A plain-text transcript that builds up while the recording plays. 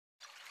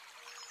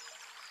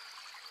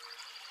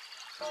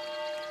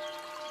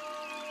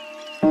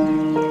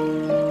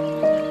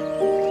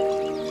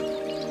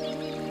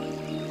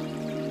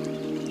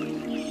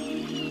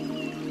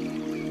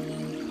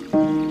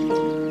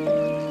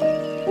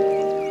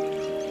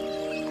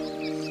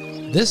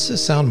This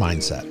is Sound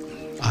Mindset.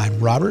 I'm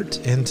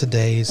Robert, and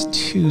today is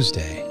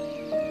Tuesday.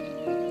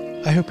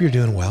 I hope you're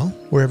doing well,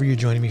 wherever you're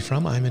joining me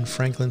from. I'm in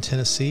Franklin,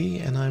 Tennessee,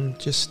 and I'm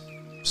just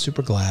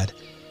super glad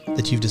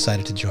that you've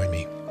decided to join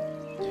me.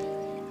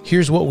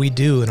 Here's what we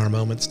do in our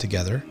moments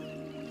together.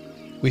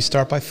 We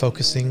start by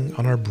focusing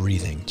on our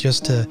breathing,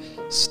 just to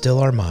still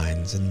our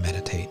minds and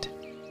meditate.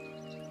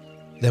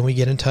 Then we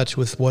get in touch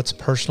with what's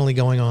personally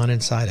going on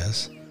inside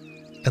us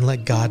and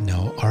let God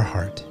know our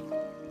heart.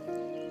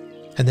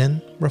 And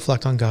then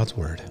reflect on God's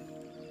Word.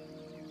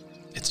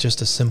 It's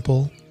just a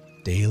simple,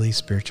 daily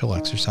spiritual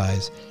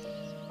exercise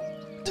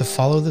to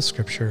follow the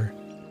Scripture,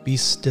 be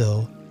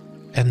still,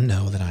 and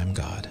know that I'm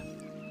God.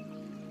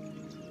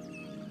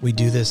 We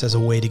do this as a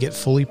way to get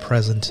fully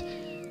present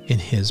in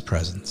His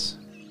presence.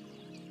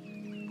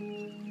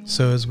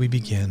 So as we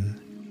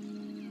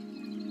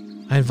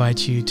begin, I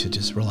invite you to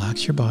just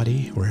relax your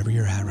body wherever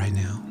you're at right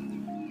now.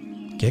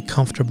 Get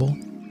comfortable,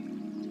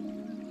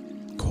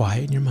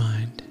 quieten your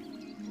mind.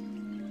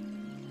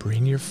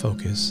 Bring your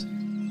focus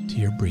to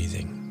your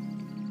breathing.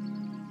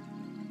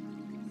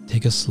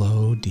 Take a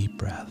slow, deep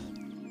breath.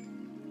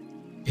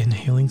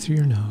 Inhaling through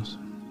your nose.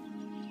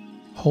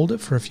 Hold it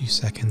for a few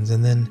seconds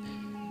and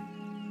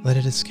then let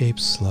it escape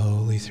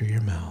slowly through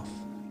your mouth.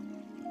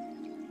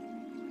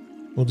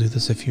 We'll do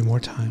this a few more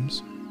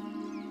times.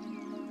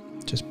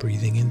 Just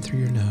breathing in through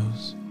your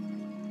nose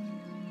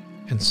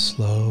and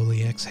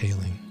slowly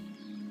exhaling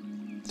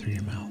through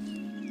your mouth.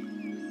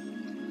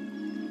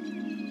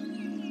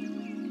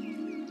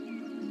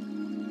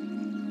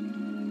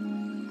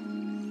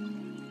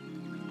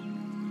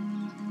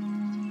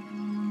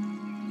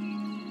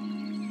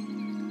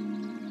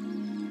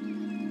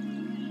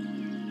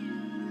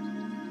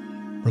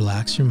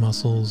 Relax your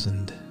muscles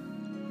and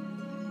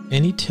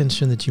any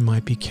tension that you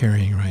might be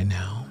carrying right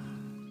now.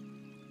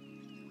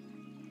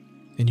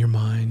 In your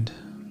mind,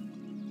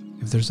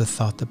 if there's a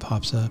thought that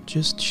pops up,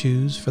 just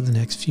choose for the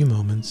next few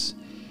moments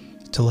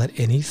to let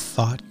any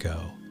thought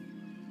go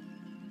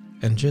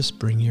and just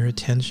bring your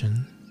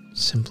attention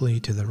simply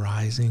to the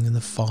rising and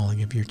the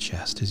falling of your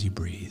chest as you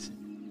breathe.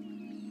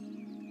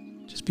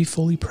 Just be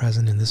fully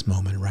present in this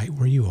moment right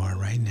where you are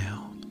right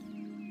now.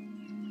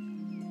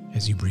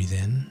 As you breathe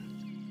in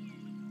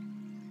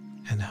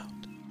and out.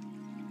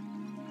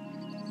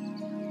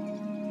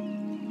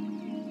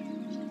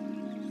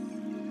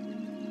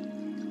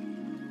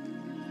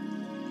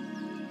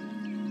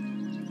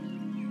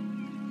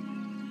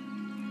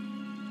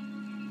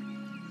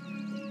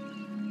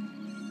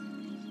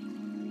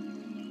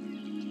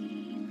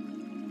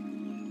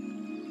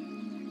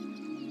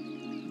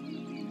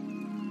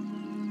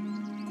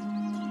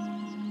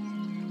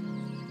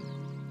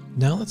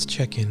 Now let's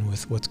check in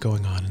with what's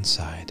going on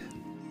inside.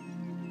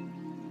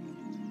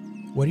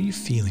 What are you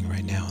feeling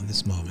right now in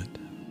this moment?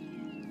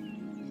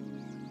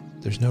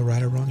 There's no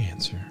right or wrong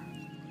answer.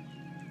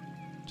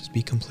 Just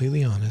be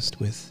completely honest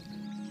with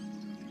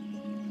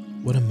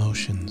what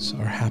emotions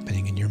are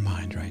happening in your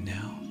mind right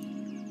now.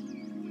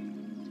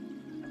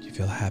 Do you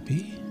feel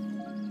happy?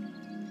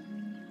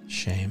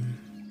 Shame?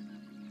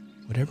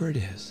 Whatever it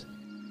is,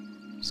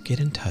 just get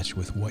in touch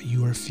with what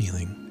you are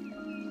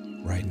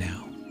feeling right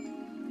now.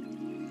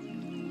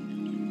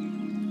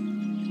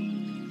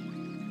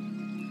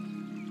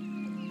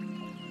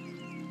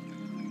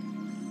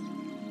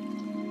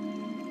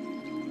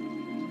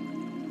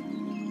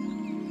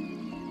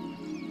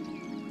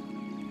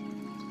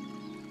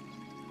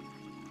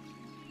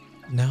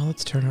 Now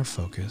let's turn our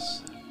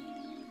focus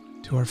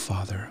to our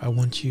Father. I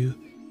want you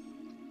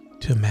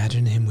to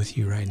imagine Him with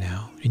you right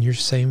now in your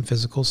same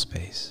physical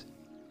space.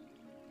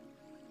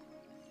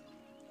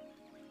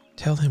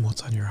 Tell Him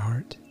what's on your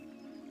heart.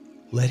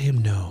 Let Him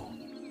know.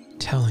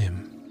 Tell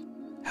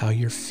Him how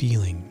you're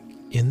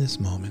feeling in this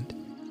moment.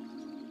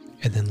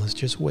 And then let's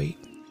just wait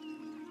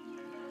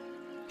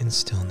in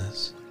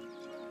stillness,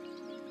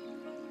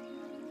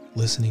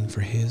 listening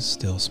for His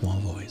still small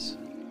voice.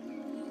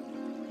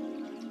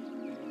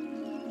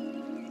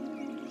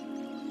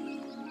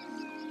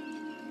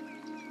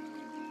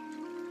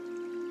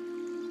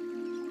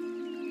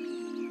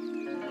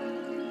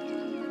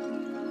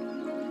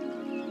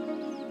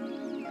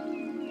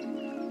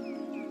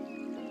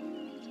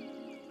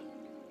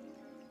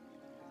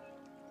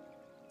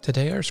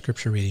 Today our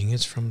scripture reading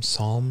is from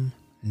Psalm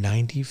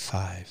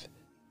 95,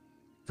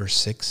 verse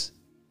 6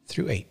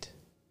 through 8.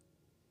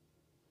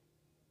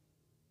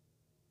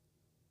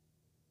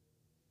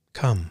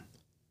 Come,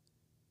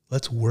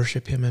 let's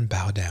worship Him and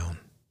bow down.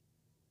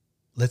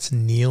 Let's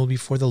kneel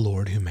before the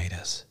Lord who made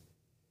us.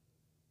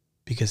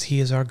 Because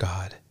He is our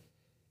God,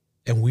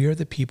 and we are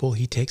the people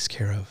He takes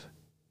care of,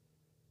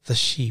 the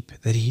sheep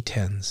that He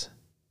tends.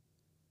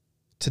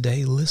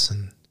 Today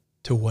listen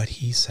to what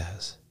He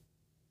says.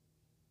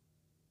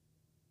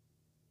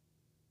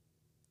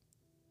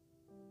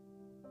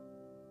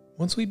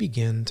 Once we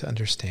begin to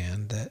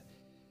understand that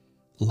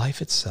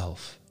life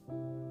itself.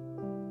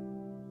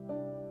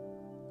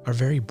 Our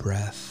very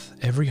breath,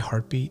 every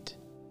heartbeat,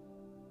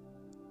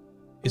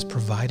 is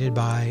provided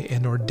by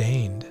and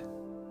ordained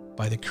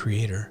by the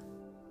Creator.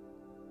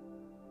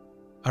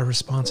 Our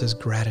response is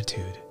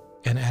gratitude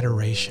and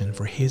adoration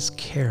for His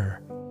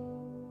care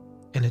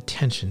and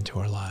attention to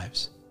our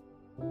lives.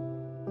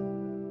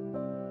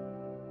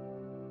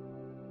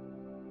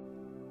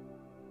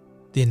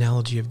 The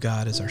analogy of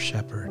God as our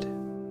shepherd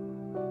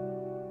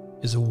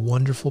is a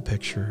wonderful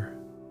picture,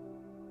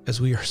 as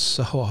we are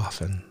so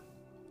often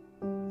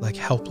like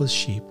helpless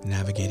sheep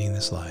navigating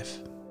this life.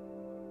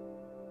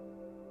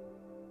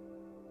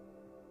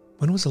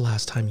 When was the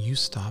last time you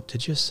stopped to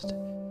just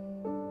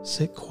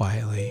sit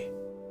quietly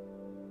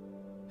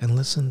and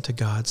listen to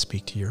God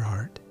speak to your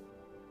heart?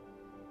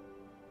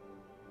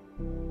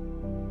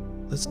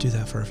 Let's do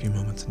that for a few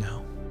moments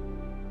now.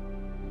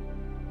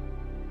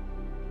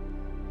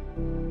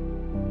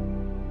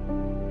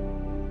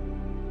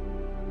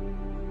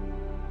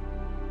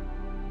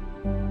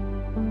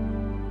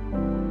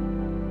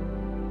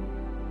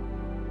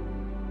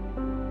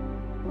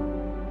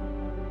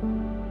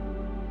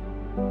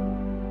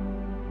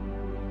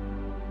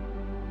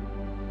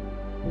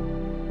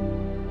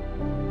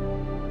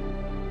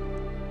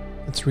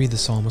 Let's read the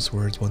psalmist's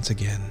words once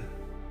again,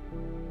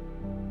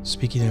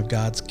 speaking of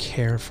God's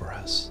care for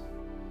us,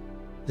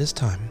 this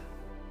time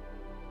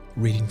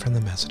reading from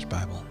the Message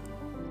Bible.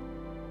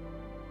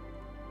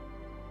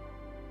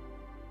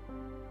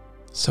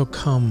 So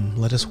come,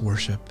 let us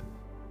worship,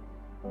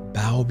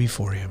 bow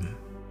before Him,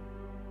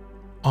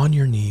 on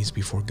your knees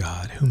before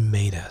God who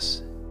made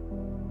us.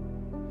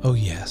 Oh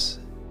yes,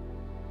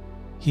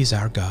 He's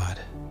our God,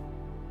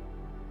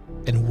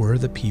 and we're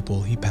the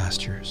people He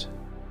pastures,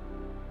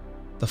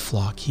 the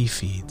flock He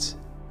feeds.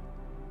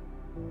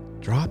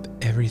 Drop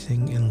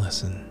everything and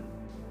listen.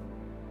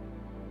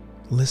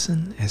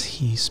 Listen as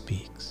He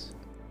speaks.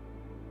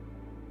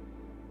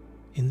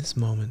 In this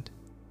moment,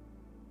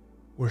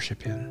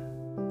 worship Him.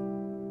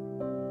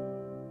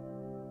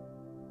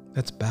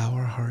 Let's bow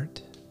our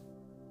heart,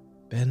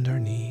 bend our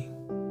knee,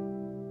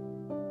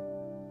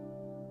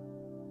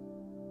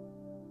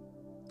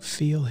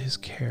 feel His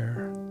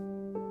care.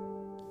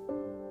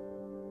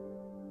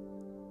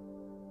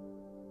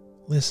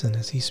 Listen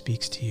as He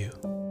speaks to you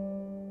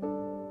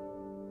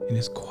in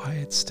His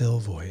quiet, still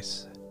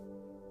voice.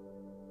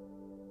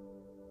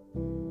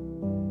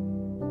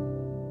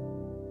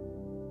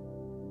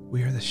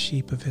 We are the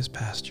sheep of His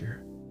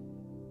pasture.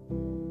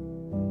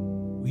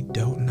 We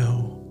don't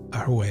know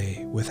our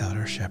way without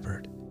our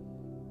shepherd.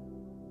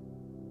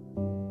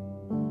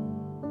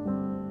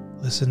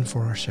 Listen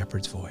for our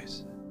shepherd's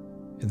voice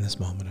in this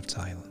moment of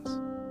silence.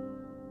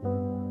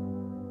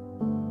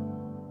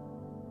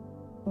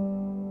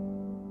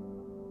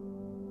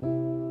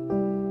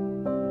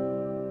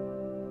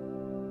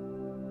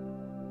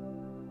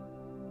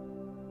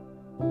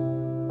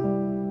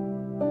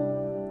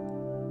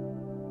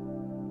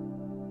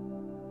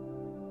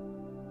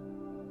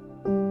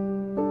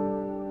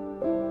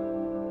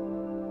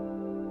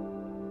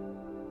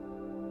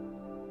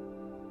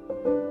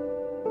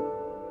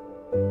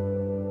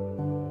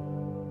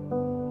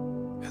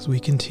 As we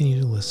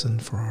continue to listen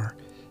for our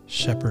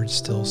shepherd's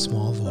still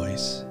small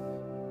voice,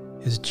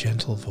 His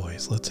gentle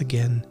voice, let's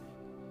again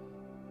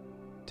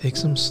take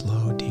some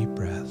slow, deep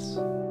breaths.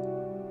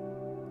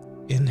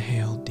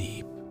 Inhale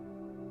deep,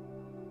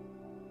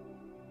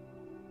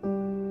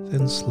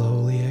 then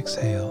slowly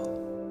exhale,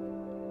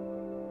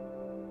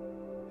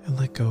 and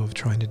let go of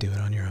trying to do it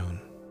on your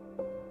own.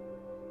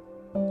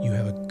 You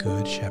have a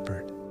good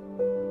shepherd.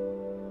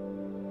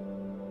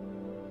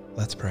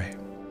 Let's pray.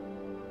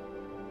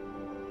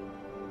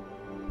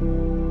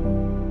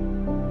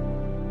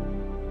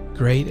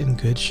 Great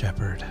and good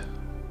shepherd,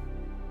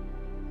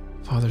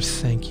 Father,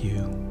 thank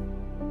you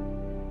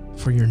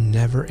for your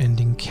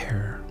never-ending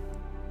care.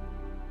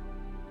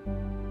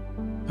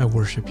 I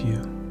worship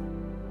you.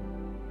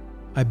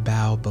 I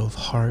bow both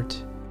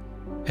heart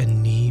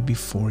and knee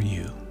before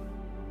you.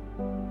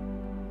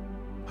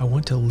 I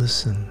want to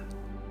listen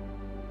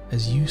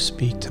as you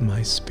speak to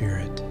my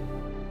spirit.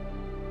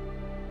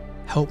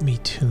 Help me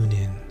tune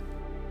in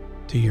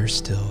to your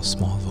still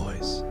small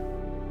voice.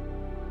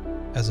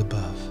 As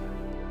above,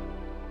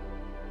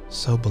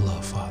 so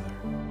below, Father.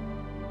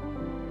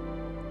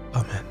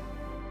 Amen.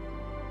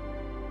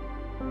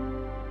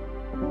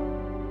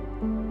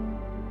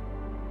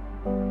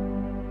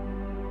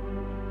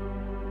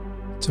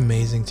 It's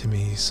amazing to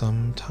me,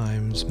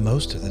 sometimes,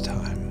 most of the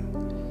time,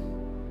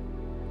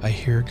 I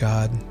hear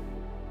God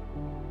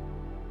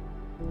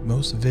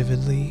most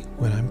vividly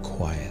when I'm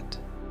quiet.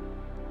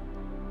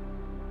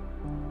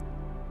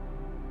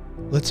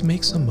 Let's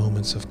make some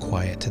moments of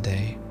quiet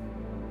today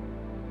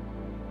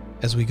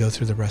as we go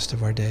through the rest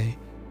of our day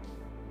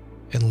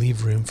and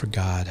leave room for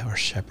God, our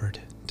shepherd,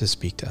 to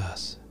speak to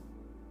us.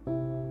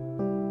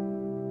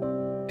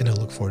 And I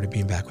look forward to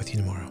being back with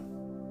you tomorrow.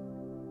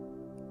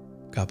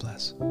 God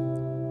bless.